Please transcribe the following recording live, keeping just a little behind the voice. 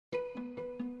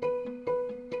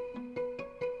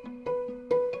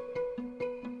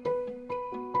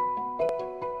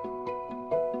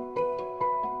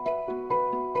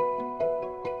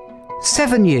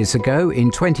7 years ago, in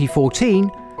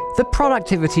 2014, the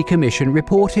Productivity Commission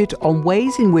reported on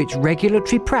ways in which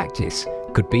regulatory practice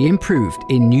could be improved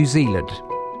in New Zealand.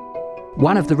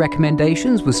 One of the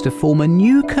recommendations was to form a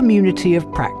new community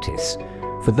of practice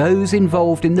for those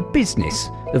involved in the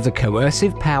business of the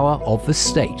coercive power of the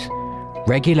state,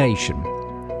 regulation.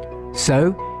 So,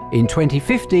 in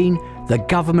 2015, the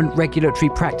Government Regulatory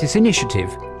Practice Initiative,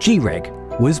 G-REG,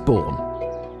 was born.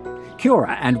 Kia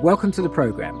ora and welcome to the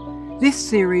programme. This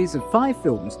series of 5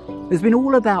 films has been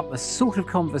all about the sort of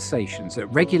conversations that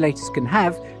regulators can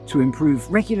have to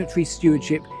improve regulatory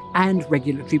stewardship and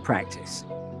regulatory practice.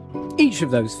 Each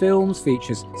of those films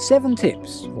features 7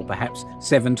 tips, or perhaps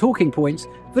 7 talking points,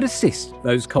 that assist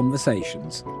those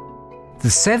conversations. The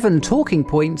 7 talking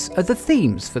points are the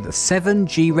themes for the 7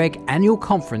 G-REG annual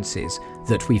conferences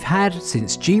that we've had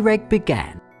since G-REG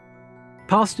began.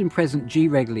 Past and present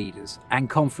G-REG leaders and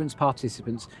conference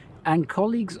participants and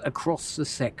colleagues across the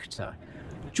sector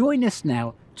join us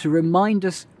now to remind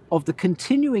us of the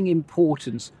continuing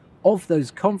importance of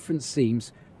those conference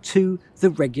themes to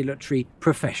the regulatory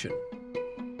profession.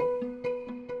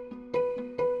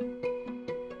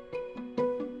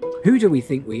 Who Do We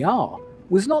Think We Are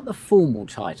was not the formal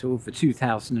title of the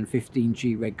 2015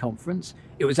 G-REG conference.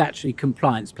 It was actually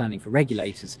Compliance Planning for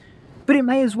Regulators, but it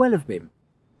may as well have been.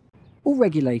 All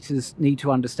regulators need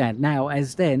to understand now,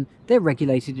 as then, their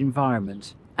regulated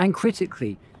environment and,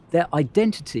 critically, their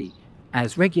identity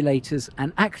as regulators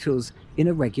and actors in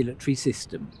a regulatory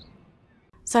system.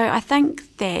 So I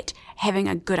think that having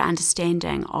a good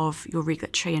understanding of your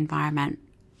regulatory environment,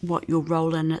 what your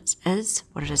role in it is,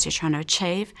 what it is you're trying to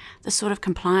achieve, the sort of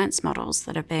compliance models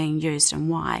that are being used and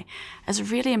why,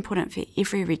 is really important for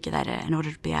every regulator in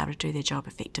order to be able to do their job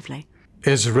effectively.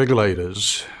 As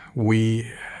regulators,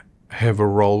 we have a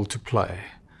role to play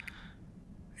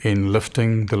in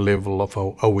lifting the level of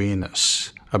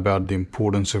awareness about the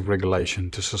importance of regulation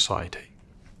to society.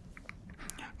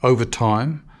 Over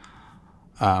time,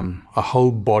 a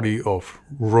whole body of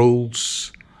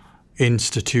rules,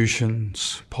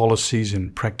 institutions, policies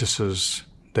and practices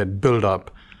that build up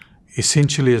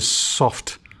essentially a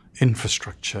soft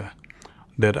infrastructure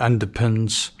that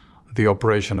underpins the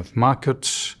operation of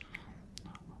markets,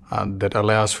 that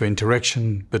allows for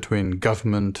interaction between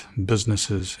government,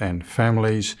 businesses and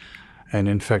families, and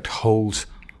in fact holds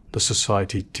the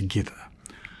society together.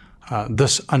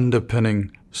 This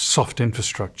underpinning soft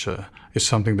infrastructure is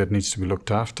something that needs to be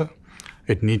looked after.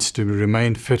 It needs to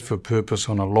remain fit for purpose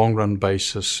on a long-run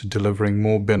basis, delivering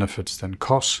more benefits than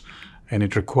costs, and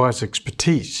it requires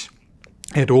expertise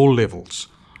at all levels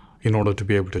in order to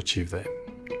be able to achieve that.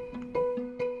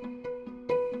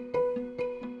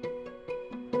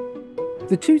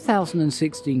 The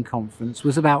 2016 conference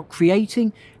was about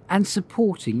creating and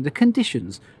supporting the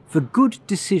conditions for good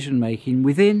decision-making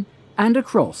within and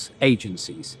across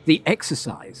agencies, the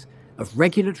exercise of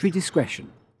regulatory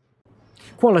discretion.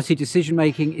 Quality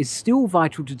decision-making is still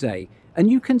vital today,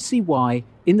 and you can see why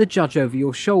in The Judge Over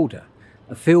Your Shoulder,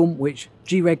 a film which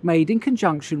G-REG made in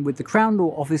conjunction with the Crown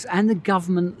Law Office and the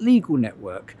Government Legal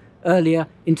Network earlier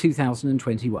in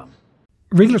 2021.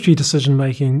 Regulatory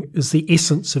decision-making is the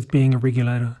essence of being a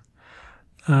regulator.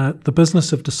 The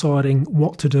business of deciding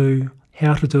what to do,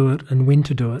 how to do it, and when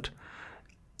to do it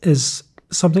is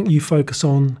something you focus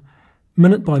on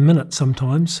minute by minute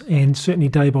sometimes, and certainly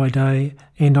day by day,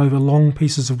 and over long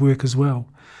pieces of work as well.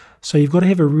 So you've got to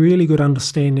have a really good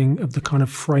understanding of the kind of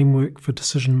framework for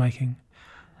decision-making.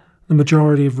 The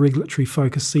majority of regulatory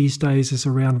focus these days is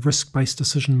around risk-based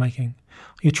decision-making.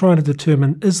 You're trying to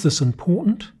determine, is this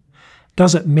important?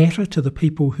 Does it matter to the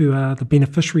people who are the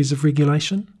beneficiaries of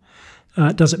regulation?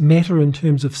 Does it matter in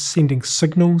terms of sending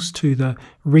signals to the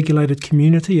regulated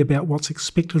community about what's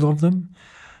expected of them?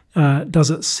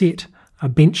 Does it set a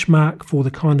benchmark for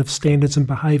the kind of standards and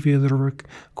behaviour that are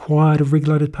required of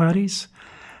regulated parties?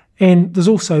 And there's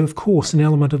also, of course, an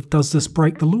element of, does this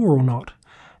break the law or not?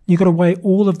 You've got to weigh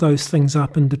all of those things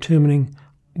up in determining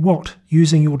what,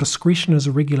 using your discretion as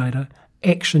a regulator,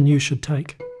 action you should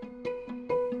take.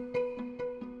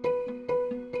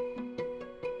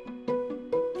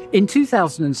 In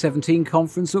 2017,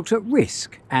 conference looked at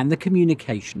risk and the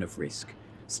communication of risk.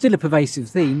 Still a pervasive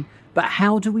theme, but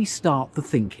how do we start the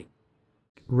thinking?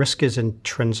 Risk is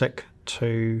intrinsic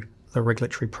to the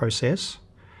regulatory process.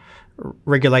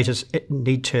 Regulators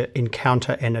need to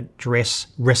encounter and address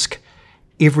risk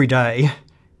every day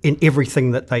in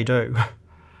everything that they do.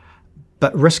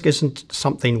 But risk isn't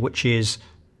something which is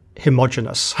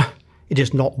homogeneous. It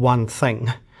is not one thing.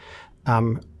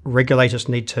 Regulators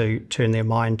need to turn their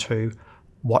mind to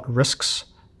what risks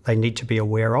they need to be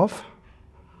aware of,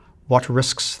 what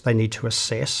risks they need to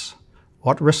assess,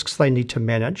 what risks they need to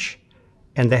manage,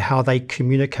 and how they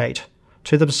communicate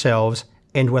to themselves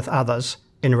and with others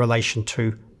in relation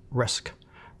to risk.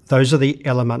 Those are the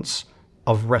elements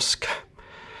of risk.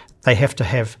 They have to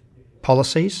have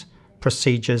policies,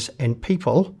 procedures, and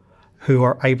people who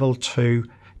are able to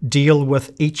deal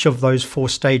with each of those 4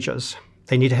 stages.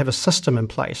 They need to have a system in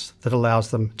place that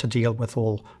allows them to deal with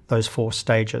all those 4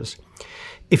 stages.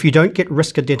 If you don't get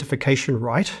risk identification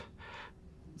right,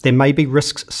 there may be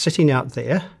risks sitting out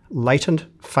there, latent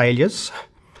failures,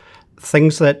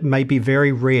 things that may be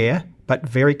very rare but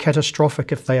very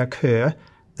catastrophic if they occur,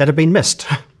 that have been missed.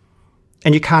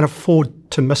 And you can't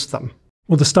afford to miss them.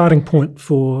 Well, the starting point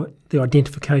for the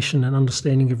identification and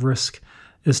understanding of risk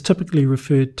is typically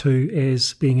referred to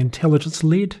as being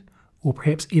intelligence-led or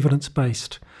perhaps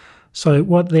evidence-based. So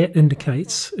what that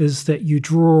indicates is that you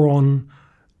draw on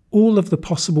all of the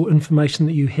possible information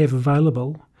that you have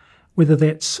available, whether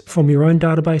that's from your own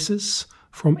databases,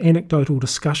 from anecdotal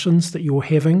discussions that you're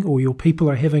having or your people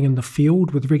are having in the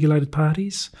field with regulated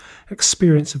parties,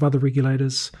 experience of other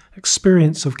regulators,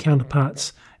 experience of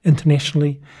counterparts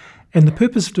internationally. And the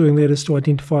purpose of doing that is to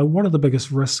identify what are the biggest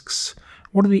risks,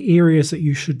 what are the areas that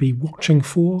you should be watching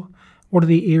for, what are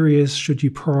the areas should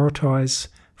you prioritise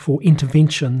for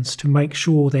interventions to make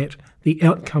sure that the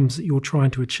outcomes that you're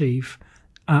trying to achieve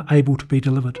are able to be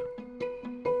delivered.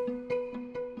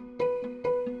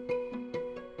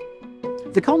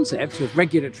 The concepts of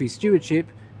regulatory stewardship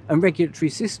and regulatory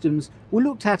systems were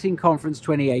looked at in Conference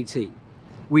 2018.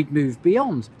 We'd moved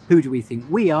beyond who do we think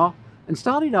we are and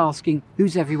started asking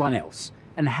who's everyone else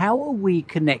and how are we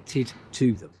connected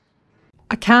to them.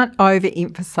 I can't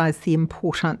overemphasise the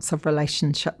importance of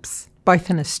relationships, both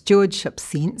in a stewardship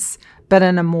sense, but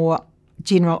in a more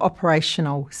general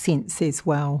operational sense as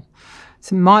well.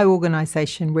 So my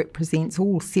organisation represents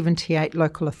all 78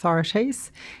 local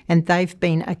authorities, and they've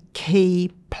been a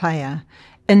key player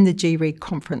in the G-REG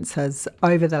conferences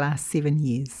over the last 7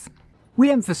 years.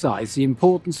 We emphasise the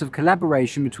importance of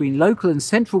collaboration between local and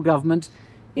central government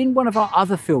in one of our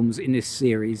other films in this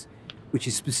series, which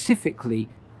is specifically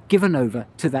given over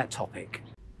to that topic.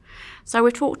 So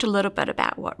we've talked a little bit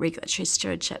about what regulatory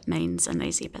stewardship means in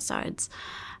these episodes,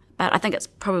 but I think it's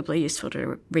probably useful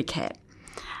to recap.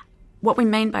 What we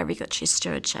mean by regulatory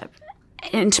stewardship,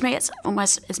 and to me it's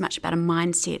almost as much about a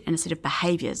mindset and a set of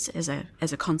behaviours as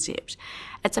a concept.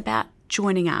 It's about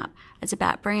joining up. It's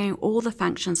about bringing all the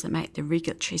functions that make the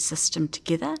regulatory system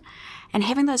together and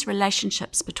having those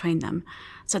relationships between them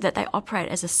so that they operate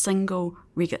as a single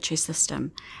regulatory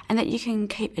system and that you can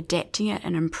keep adapting it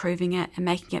and improving it and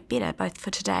making it better both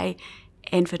for today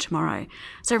and for tomorrow.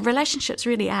 So relationships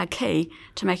really are key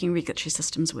to making regulatory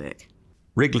systems work.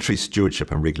 Regulatory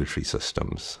stewardship and regulatory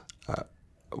systems.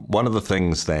 One of the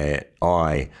things that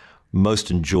I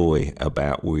most enjoy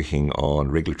about working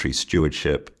on regulatory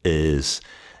stewardship is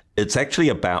it's actually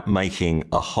about making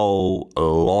a whole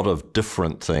lot of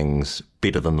different things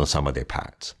better than the sum of their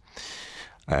parts.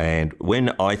 And when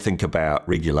I think about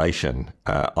regulation,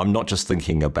 I'm not just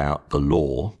thinking about the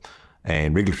law,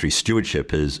 and regulatory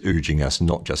stewardship is urging us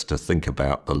not just to think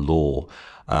about the law,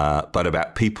 but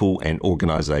about people and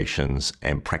organisations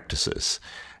and practices.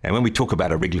 And when we talk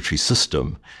about a regulatory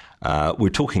system, we're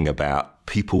talking about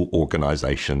people,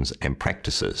 organisations and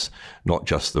practices, not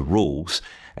just the rules.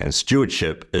 And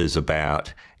stewardship is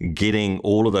about getting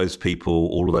all of those people,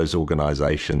 all of those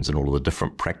organisations and all of the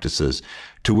different practices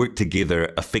to work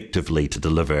together effectively to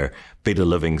deliver better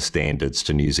living standards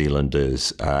to New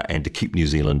Zealanders and to keep New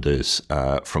Zealanders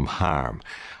from harm.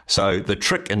 So the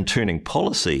trick in turning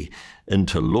policy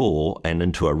into law and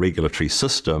into a regulatory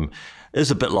system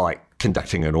is a bit like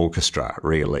conducting an orchestra,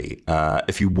 really.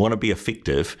 If you want to be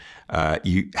effective,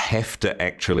 you have to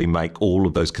actually make all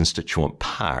of those constituent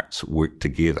parts work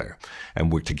together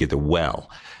and work together well.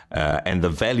 And the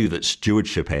value that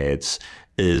stewardship adds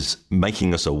is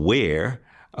making us aware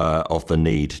of the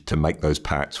need to make those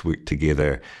parts work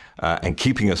together and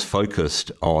keeping us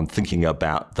focused on thinking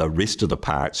about the rest of the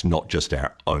parts, not just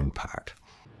our own part.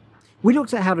 We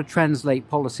looked at how to translate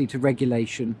policy to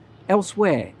regulation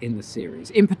elsewhere in the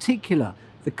series, in particular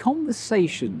the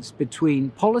conversations between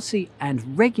policy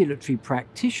and regulatory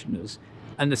practitioners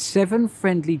and the 7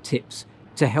 friendly tips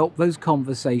to help those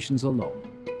conversations along.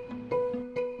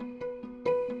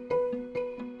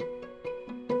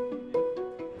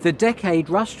 The decade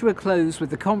rushed to a close with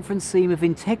the conference theme of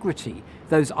integrity,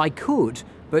 those I could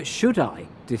but should I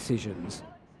decisions.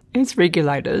 As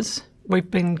regulators,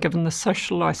 we've been given the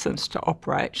social licence to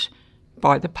operate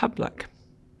by the public.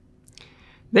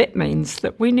 That means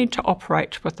that we need to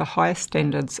operate with the highest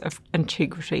standards of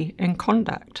integrity and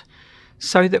conduct.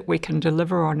 so that we can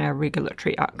deliver on our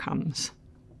regulatory outcomes.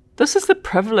 This is the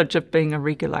privilege of being a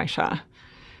regulator,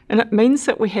 and it means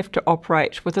that we have to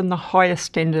operate within the highest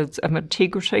standards of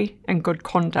integrity and good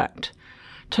conduct.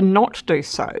 To not do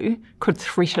so could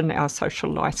threaten our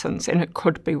social licence, and it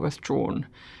could be withdrawn,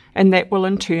 and that will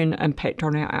in turn impact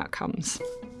on our outcomes.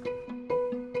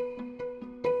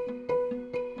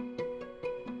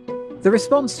 The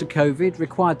response to COVID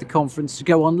required the conference to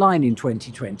go online in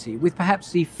 2020, with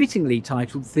perhaps the fittingly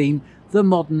titled theme, The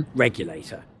Modern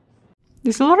Regulator.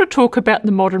 There's a lot of talk about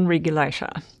the modern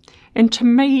regulator, and to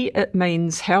me it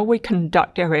means how we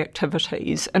conduct our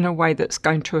activities in a way that's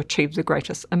going to achieve the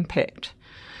greatest impact.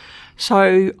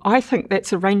 So I think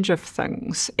that's a range of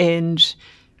things, and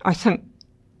I think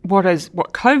what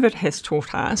COVID has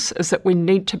taught us is that we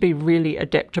need to be really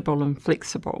adaptable and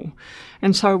flexible.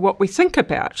 And so what we think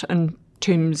about in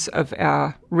terms of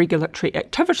our regulatory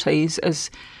activities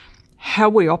is how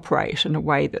we operate in a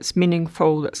way that's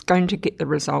meaningful, that's going to get the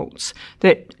results,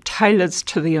 that tailors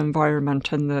to the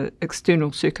environment and the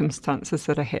external circumstances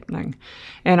that are happening.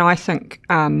 And I think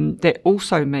that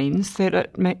also means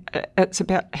that it's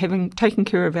about taking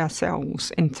care of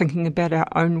ourselves and thinking about our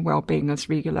own well-being as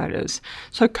regulators.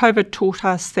 So COVID taught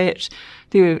us that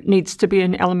there needs to be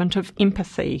an element of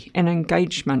empathy and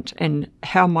engagement, and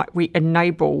how might we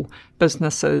enable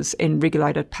businesses and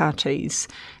regulated parties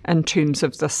in terms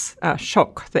of this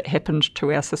shock that happened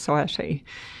to our society.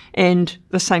 And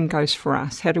the same goes for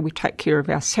us. How do we take care of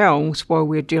ourselves while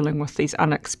we're dealing with these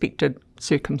unexpected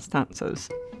circumstances?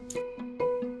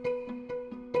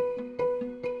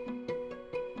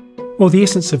 Well, the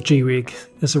essence of G-REG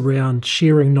is around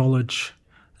sharing knowledge,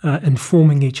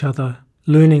 informing each other,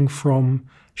 learning from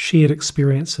shared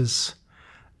experiences,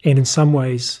 and in some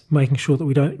ways making sure that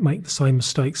we don't make the same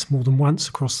mistakes more than once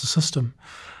across the system.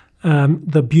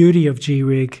 The beauty of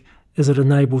G-REG is it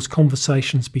enables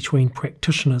conversations between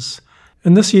practitioners.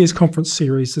 In this year's conference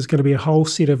series, there's going to be a whole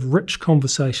set of rich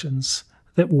conversations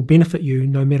that will benefit you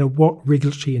no matter what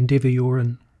regulatory endeavour you're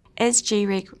in. As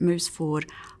G-REG moves forward,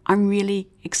 I'm really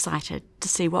excited to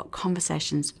see what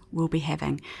conversations we'll be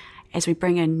having as we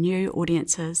bring in new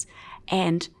audiences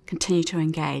and continue to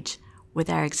engage with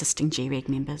our existing G-REG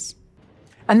members.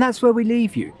 And that's where we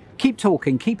leave you. Keep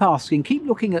talking, keep asking, keep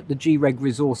looking at the G-REG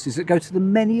resources that go to the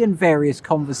many and various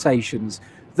conversations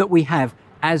that we have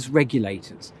as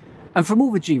regulators. And from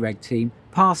all the G-REG team,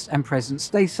 past and present,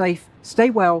 stay safe, stay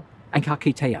well, and ka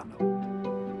kite anō.